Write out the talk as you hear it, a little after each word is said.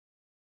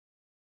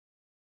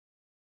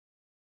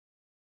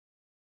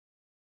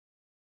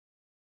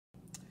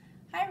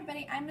Hi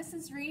everybody, I'm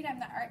Mrs. Reed. I'm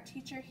the art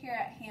teacher here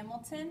at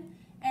Hamilton,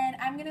 and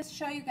I'm going to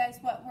show you guys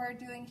what we're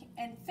doing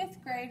in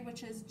 5th grade,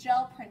 which is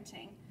gel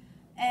printing.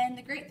 And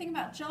the great thing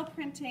about gel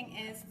printing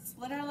is it's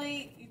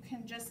literally,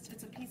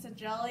 it's a piece of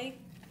jelly.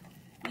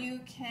 You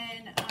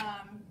can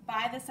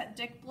buy this at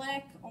Dick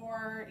Blick,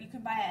 or you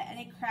can buy it at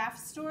any craft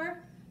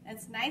store.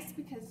 It's nice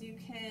because you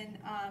can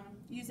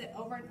use it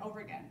over and over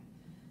again.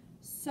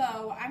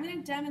 So I'm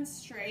going to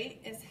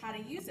demonstrate is how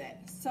to use it.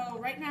 So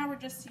right now we're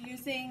just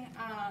using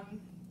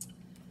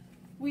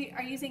we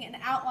are using an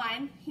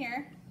outline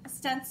here, a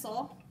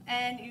stencil,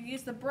 and you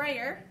use the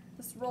brayer,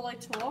 this roller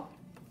tool,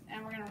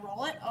 and we're going to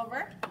roll it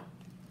over,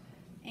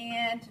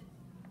 and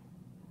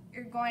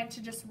you're going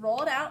to just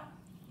roll it out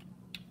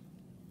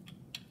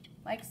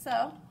like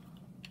so.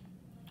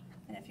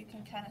 And if you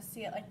can kind of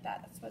see it like that,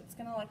 that's what it's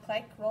going to look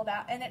like, rolled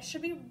out. And it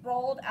should be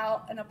rolled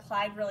out and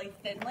applied really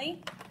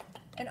thinly.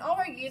 And all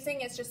we're using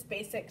is just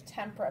basic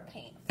tempera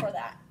paint for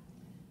that.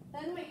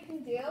 Then what you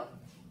can do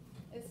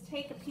is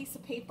take a piece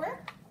of paper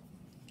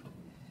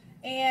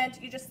and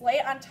you just lay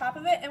it on top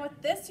of it. And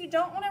with this, you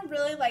don't want to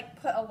really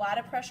put a lot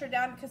of pressure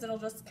down because it'll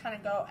just kind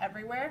of go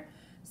everywhere.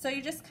 So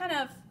you just kind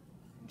of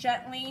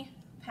gently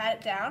pat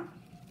it down.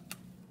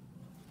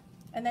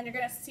 And then you're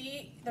going to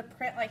see the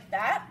print like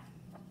that.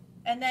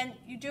 And then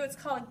you do what's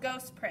called a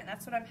ghost print.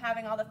 That's what I'm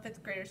having all the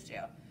 5th graders do.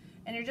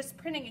 And you're just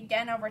printing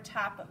again over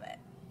top of it.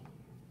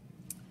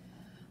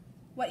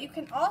 What you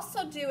can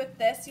also do with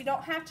this, you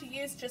don't have to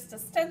use just a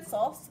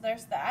stencil, so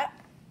there's that.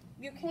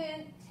 You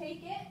can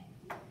take it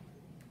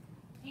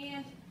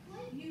and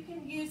you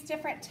can use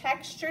different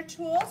texture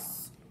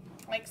tools,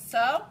 like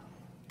so.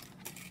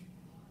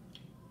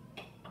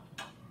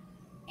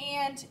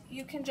 And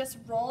you can just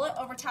roll it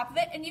over top of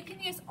it, and you can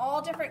use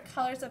all different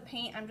colors of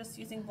paint. I'm just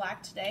using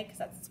black today because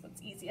that's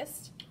what's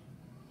easiest.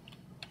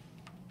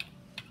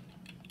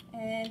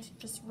 And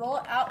just roll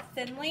it out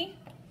thinly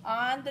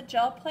on the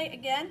gel plate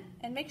again,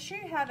 and make sure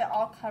you have it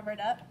all covered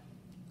up.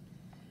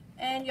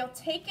 And you'll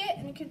take it,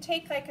 and you can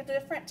take a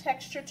different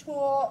texture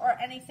tool or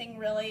anything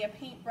really, a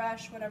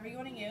paintbrush, whatever you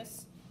want to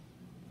use.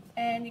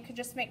 And you can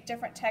just make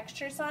different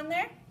textures on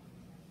there.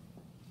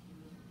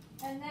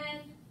 And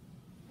then,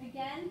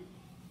 again,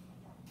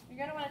 you're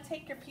going to want to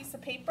take your piece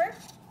of paper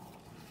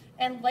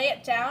and lay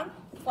it down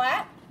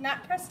flat,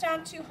 not press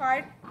down too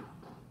hard.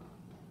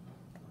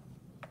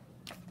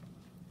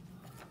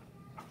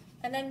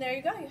 And then there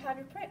you go, you have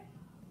your print.